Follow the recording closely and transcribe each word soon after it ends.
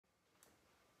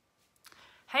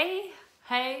Hey,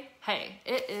 hey.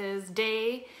 It is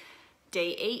day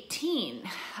 18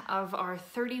 of our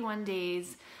 31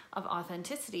 days of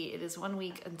authenticity. It is 1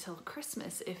 week until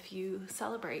Christmas if you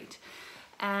celebrate.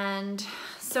 And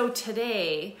so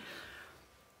today,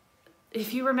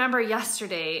 if you remember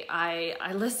yesterday,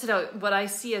 I listed out what I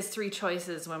see as 3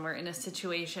 choices when we're in a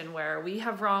situation where we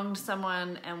have wronged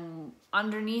someone, and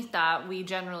underneath that, we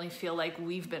generally feel like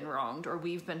we've been wronged or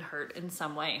we've been hurt in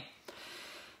some way.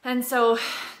 And so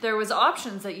there was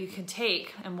options that you could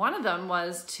take, and one of them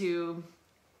was to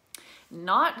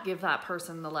not give that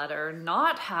person the letter,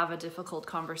 not have a difficult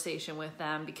conversation with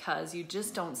them because you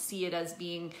just don't see it as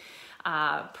being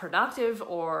productive,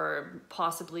 or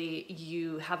possibly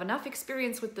you have enough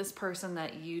experience with this person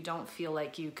that you don't feel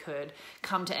like you could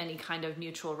come to any kind of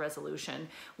mutual resolution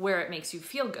where it makes you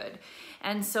feel good.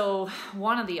 And so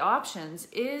one of the options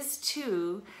is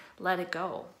to let it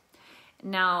go.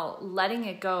 Now, letting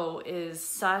it go is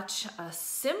such a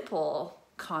simple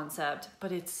concept,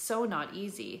 but it's so not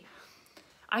easy.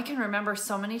 I can remember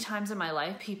so many times in my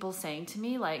life people saying to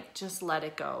me, like, just let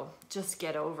it go, just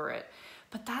get over it.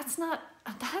 But that's not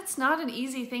an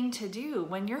easy thing to do.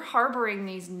 When you're harboring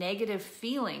these negative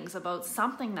feelings about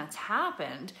something that's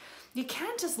happened, you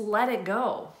can't just let it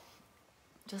go.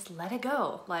 Just let it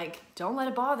go. Like, don't let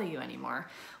it bother you anymore.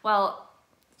 Well,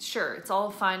 sure, it's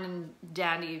all fine and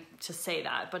dandy to say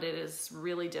that, but it is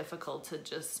really difficult to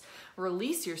just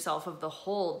release yourself of the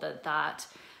hold that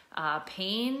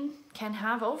pain can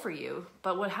have over you.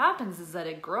 But what happens is that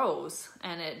it grows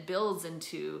and it builds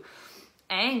into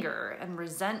anger and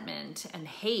resentment and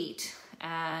hate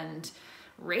and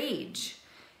rage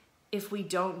if we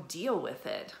don't deal with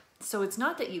it. So it's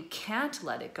not that you can't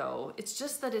let it go, it's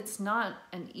just that it's not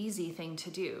an easy thing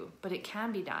to do, but it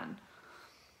can be done.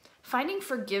 Finding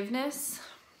forgiveness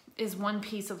is one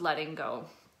piece of letting go.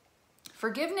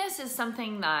 Forgiveness is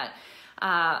something that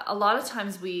a lot of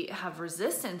times we have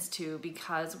resistance to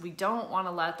because we don't want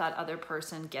to let that other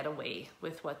person get away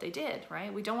with what they did,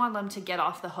 right? We don't want them to get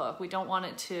off the hook. We don't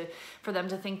want for them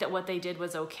to think that what they did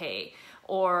was okay,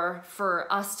 or for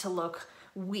us to look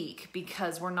weak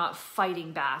because we're not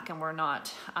fighting back and we're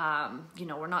not,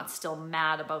 we're not still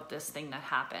mad about this thing that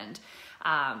happened.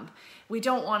 We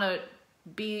don't want to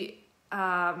be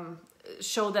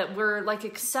show that we're like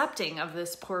accepting of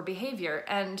this poor behavior,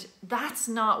 and that's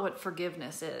not what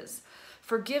forgiveness is.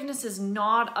 Forgiveness is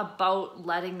not about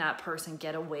letting that person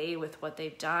get away with what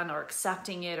they've done or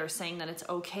accepting it or saying that it's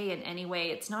okay in any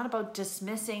way. It's not about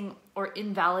dismissing or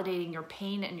invalidating your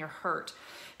pain and your hurt,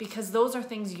 because those are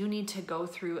things you need to go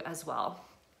through as well.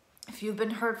 If you've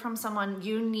been hurt from someone,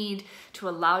 you need to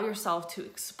allow yourself to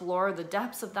explore the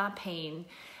depths of that pain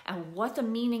and what the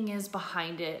meaning is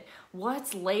behind it,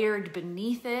 what's layered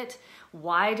beneath it,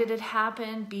 why did it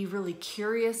happen, be really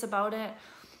curious about it.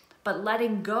 But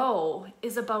letting go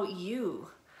is about you.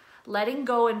 Letting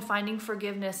go and finding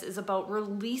forgiveness is about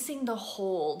releasing the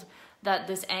hold that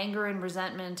this anger and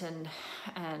resentment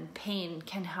and pain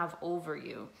can have over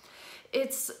you.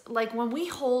 It's like when we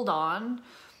hold on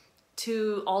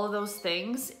to all of those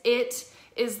things, it's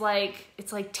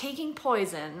like taking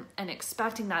poison and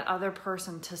expecting that other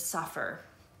person to suffer.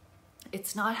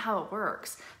 It's not how it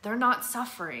works. They're not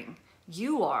suffering.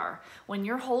 You are. When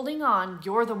you're holding on,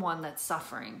 you're the one that's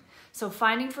suffering. So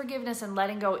finding forgiveness and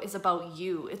letting go is about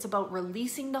you. It's about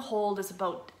releasing the hold. It's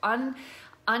about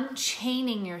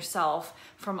unchaining yourself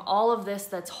from all of this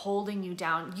that's holding you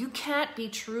down. You can't be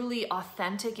truly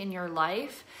authentic in your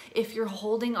life if you're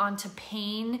holding on to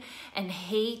pain and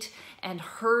hate and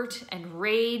hurt and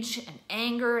rage and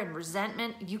anger and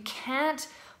resentment. You can't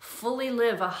fully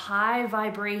live a high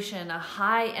vibration, a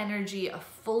high energy, a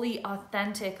fully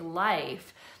authentic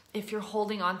life if you're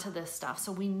holding on to this stuff.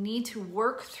 So we need to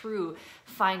work through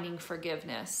finding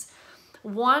forgiveness.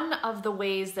 One of the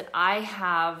ways that I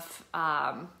have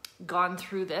gone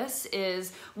through this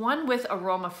is one with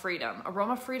Aroma Freedom.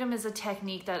 Aroma Freedom is a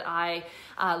technique that I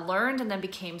learned and then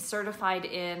became certified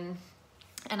in,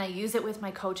 and I use it with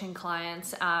my coaching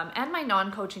clients and my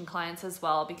non-coaching clients as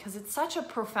well, because it's such a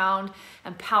profound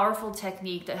and powerful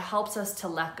technique that helps us to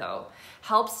let go,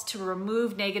 helps to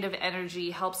remove negative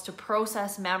energy, helps to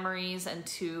process memories, and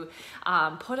to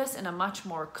put us in a much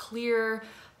more clear,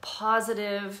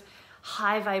 positive,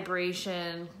 high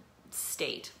vibration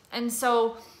state. And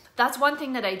so that's one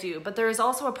thing that I do, but there is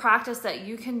also a practice that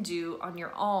you can do on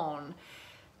your own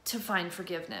to find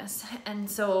forgiveness. And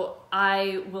so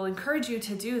I will encourage you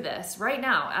to do this right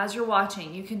now. As you're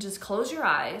watching, you can just close your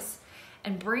eyes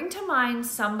and bring to mind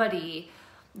somebody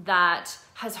that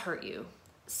has hurt you,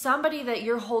 somebody that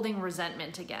you're holding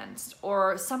resentment against,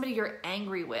 or somebody you're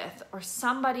angry with, or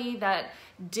somebody that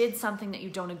did something that you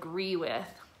don't agree with,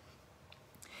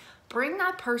 bring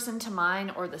that person to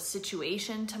mind or the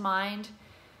situation to mind.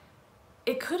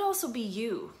 It could also be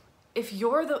you. If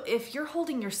you're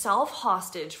holding yourself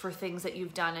hostage for things that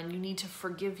you've done and you need to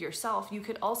forgive yourself, you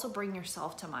could also bring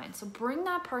yourself to mind. So bring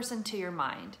that person to your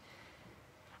mind.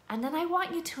 And then I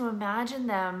want you to imagine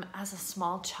them as a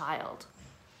small child.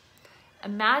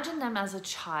 Imagine them as a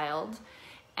child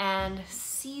and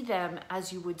see them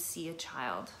as you would see a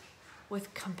child,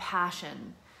 with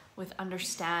compassion, with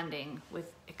understanding,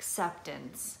 with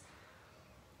acceptance.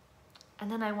 And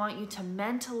then I want you to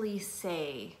mentally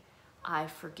say, I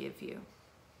forgive you.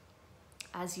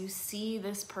 As you see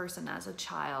this person as a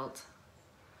child,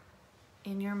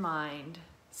 in your mind,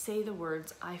 say the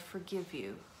words, I forgive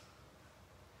you.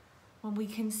 When we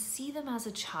can see them as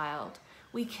a child,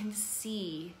 we can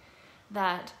see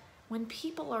that when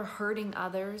people are hurting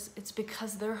others, it's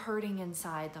because they're hurting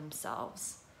inside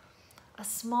themselves. A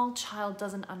small child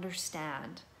doesn't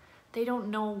understand. They don't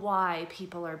know why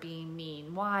people are being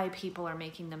mean, why people are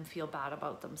making them feel bad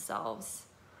about themselves,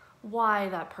 why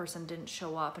that person didn't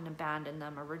show up and abandoned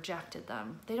them or rejected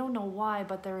them. They don't know why,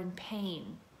 but they're in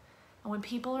pain. And when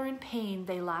people are in pain,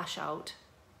 they lash out.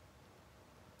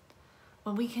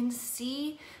 When we can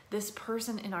see this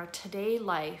person in our today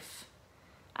life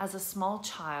as a small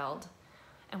child,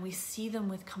 and we see them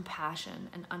with compassion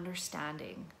and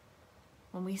understanding,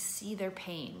 when we see their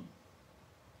pain,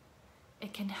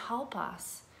 it can help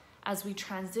us as we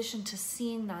transition to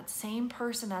seeing that same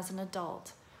person as an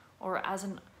adult or as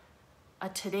a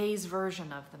today's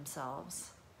version of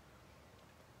themselves.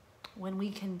 When we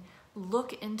can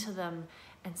look into them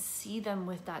and see them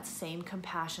with that same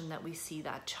compassion that we see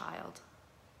that child.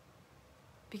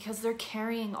 Because they're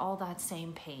carrying all that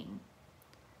same pain.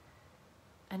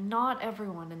 And not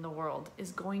everyone in the world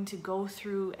is going to go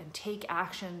through and take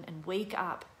action and wake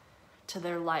up to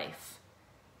their life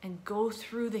and go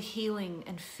through the healing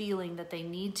and feeling that they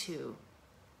need to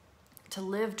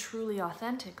live truly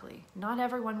authentically. Not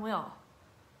everyone will.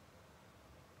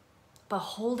 But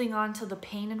holding on to the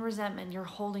pain and resentment you're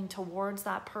holding towards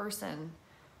that person,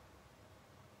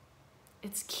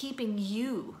 it's keeping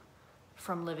you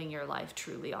from living your life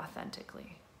truly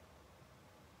authentically.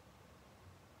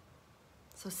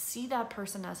 So see that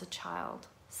person as a child.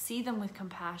 See them with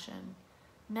compassion.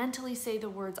 Mentally say the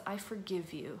words, I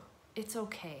forgive you. It's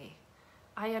okay.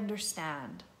 I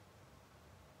understand.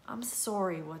 I'm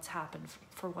sorry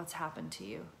for what's happened to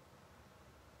you.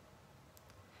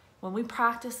 When we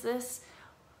practice this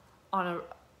on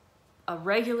a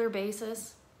regular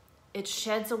basis, it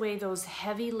sheds away those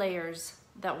heavy layers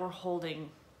that we're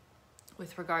holding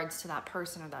with regards to that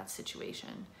person or that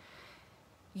situation.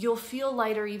 You'll feel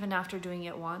lighter even after doing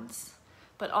it once,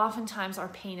 but oftentimes our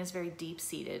pain is very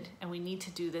deep-seated and we need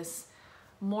to do this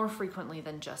more frequently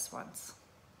than just once.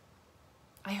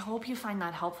 I hope you find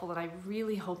that helpful, and I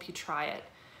really hope you try it.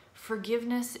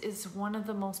 Forgiveness is one of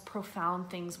the most profound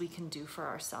things we can do for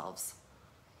ourselves.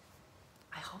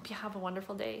 I hope you have a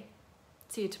wonderful day.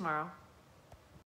 See you tomorrow.